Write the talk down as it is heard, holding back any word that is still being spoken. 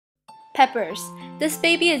Peppers. This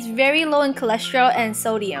baby is very low in cholesterol and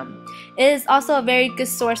sodium. It is also a very good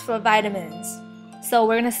source for vitamins. So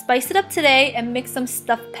we're gonna spice it up today and mix some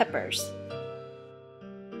stuffed peppers.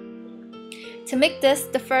 To make this,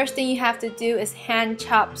 the first thing you have to do is hand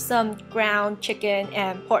chop some ground chicken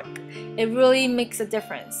and pork. It really makes a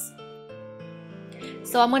difference.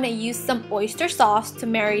 So I'm gonna use some oyster sauce to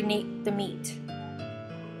marinate the meat.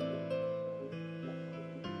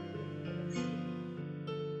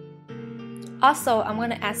 Also, I'm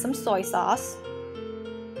gonna add some soy sauce.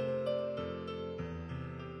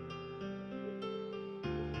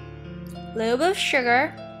 A little bit of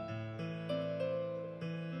sugar.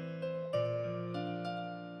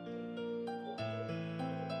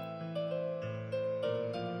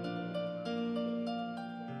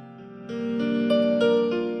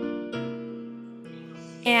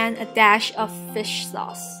 And a dash of fish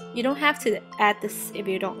sauce. You don't have to add this if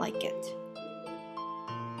you don't like it.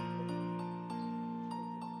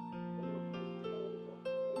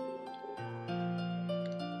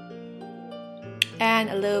 And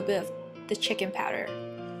a little bit of the chicken powder.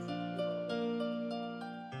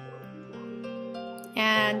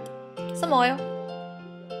 And some oil.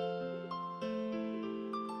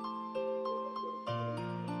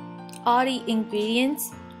 All the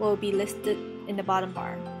ingredients will be listed in the bottom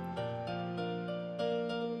bar.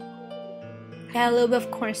 And a little bit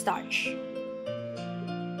of cornstarch.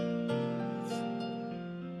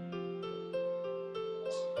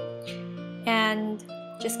 And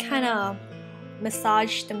just kind of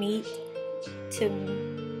massage the meat to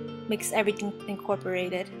mix everything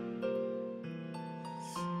incorporated.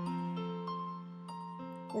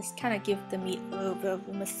 Let's kind of give the meat a little bit of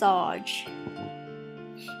a massage.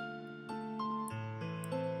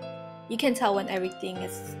 You can tell when everything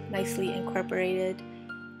is nicely incorporated,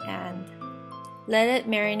 and let it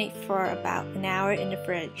marinate for about an hour in the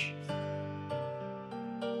fridge.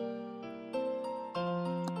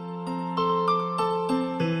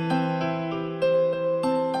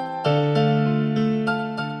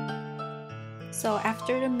 So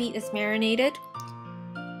after the meat is marinated,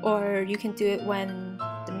 or you can do it when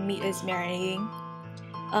the meat is marinating,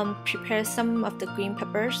 prepare some of the green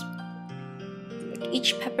peppers.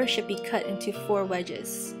 Each pepper should be cut into 4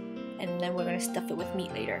 wedges, and then we're going to stuff it with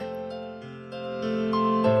meat later.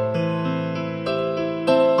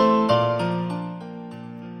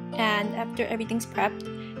 And after everything's prepped,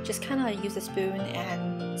 just kind of use a spoon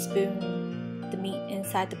and spoon the meat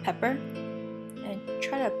inside the pepper and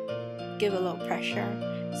try to give a little pressure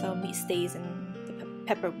so meat stays in the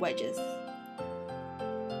pepper wedges.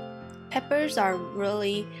 Peppers are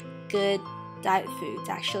really good diet foods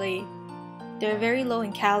actually. They're very low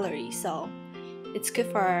in calories, so it's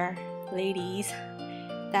good for ladies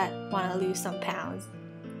that want to lose some pounds.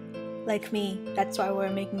 Like me, that's why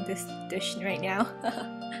we're making this dish right now.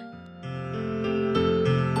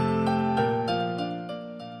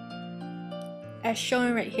 As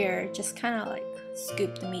shown right here, just kind of like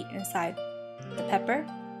scoop the meat inside the pepper.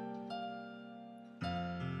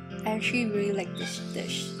 I actually really like this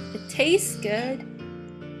dish. It tastes good.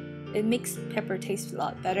 It makes pepper taste a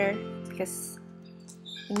lot better because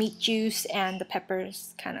the meat juice and the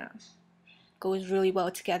peppers kind of goes really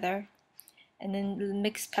well together, and then the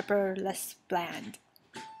mixed pepper less bland.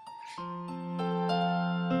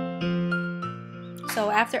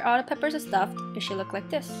 So after all the peppers are stuffed, it should look like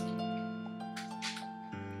this.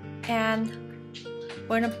 And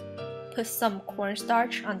we're gonna put some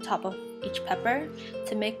cornstarch on top of each pepper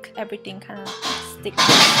to make everything kind of stick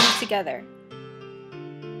together.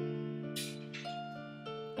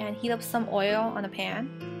 And heat up some oil on a pan.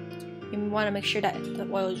 You want to make sure that the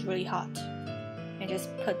oil is really hot, and just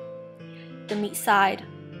put the meat side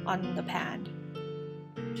on the pan.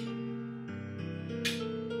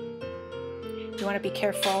 You want to be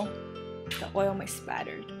careful, the oil might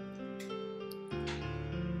splatter.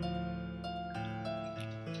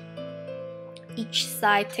 Each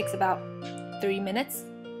side takes about 3 minutes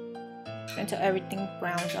until everything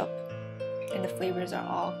browns up and the flavors are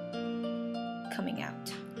all coming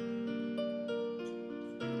out.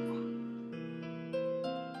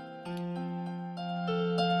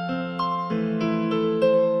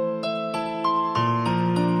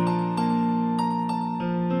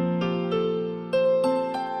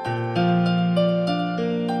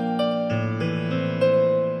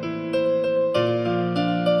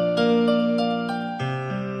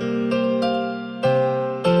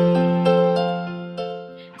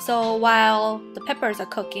 So while the peppers are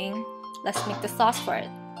cooking, let's make the sauce for it.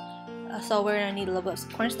 So we're gonna need a little bit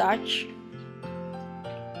of cornstarch,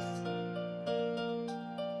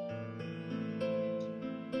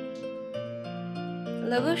 a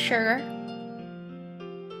little bit of sugar,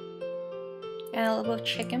 and a little bit of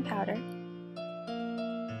chicken powder.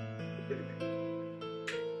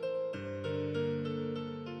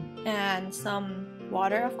 And some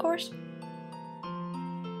water, of course.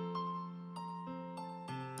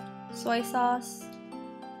 Soy sauce,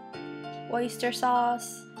 oyster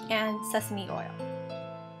sauce, and sesame oil.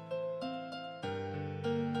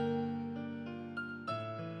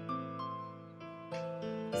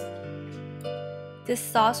 This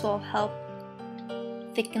sauce will help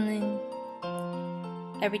thicken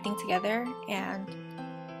everything together and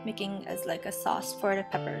making as like a sauce for the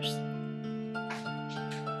peppers.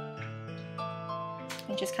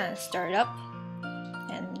 And just kind of stir it up,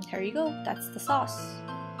 and here you go, that's the sauce.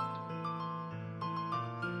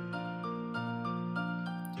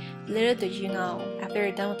 Little did you know, after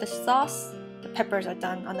you're done with the sauce, the peppers are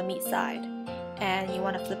done on the meat side, and you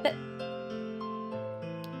want to flip it.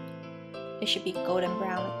 It should be golden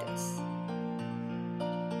brown like this.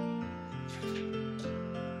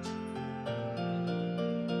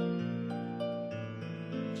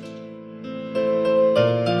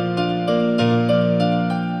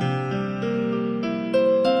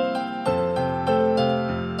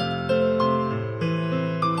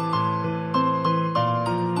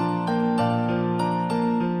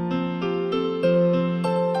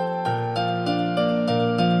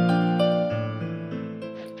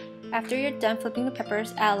 After you're done flipping the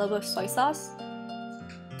peppers, add a little bit of soy sauce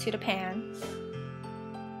to the pan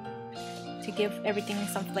to give everything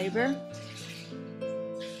some flavor,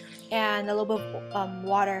 and a little bit of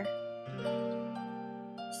water.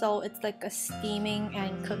 So it's like a steaming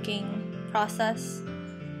and cooking process.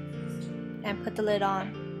 And put the lid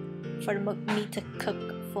on for the meat to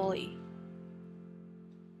cook fully.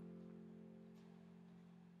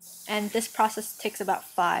 And this process takes about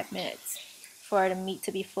 5 minutes for the meat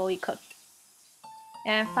to be fully cooked.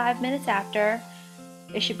 And 5 minutes after,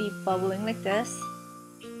 it should be bubbling like this.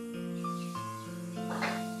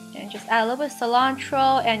 And just add a little bit of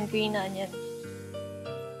cilantro and green onion.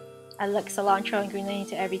 I like cilantro and green onion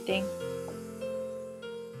to everything.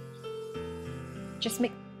 Just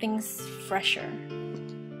make things fresher.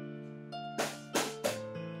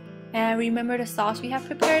 And remember the sauce we have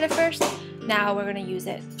prepared at first? Now we're gonna use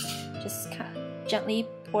it. Just kind of gently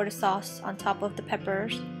pour the sauce on top of the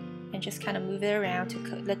peppers and just kind of move it around to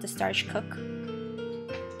let the starch cook.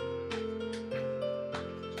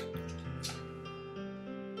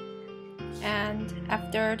 And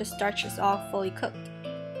after the starch is all fully cooked,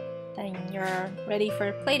 then you're ready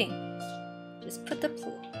for plating. Just put the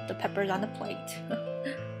peppers on the plate.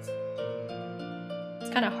 It's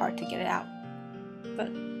kind of hard to get it out, but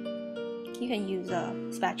you can use a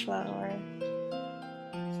spatula or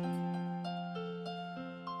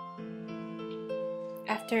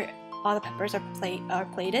after all the peppers are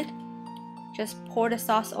plated, just pour the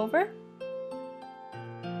sauce over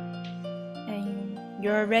and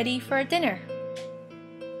you're ready for dinner.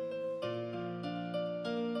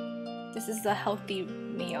 This is a healthy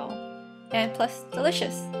meal and plus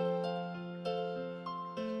delicious.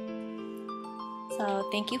 So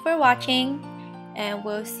thank you for watching, and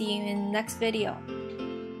we'll see you in the next video.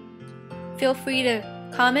 Feel free to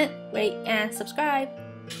comment, rate, and subscribe.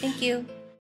 Thank you.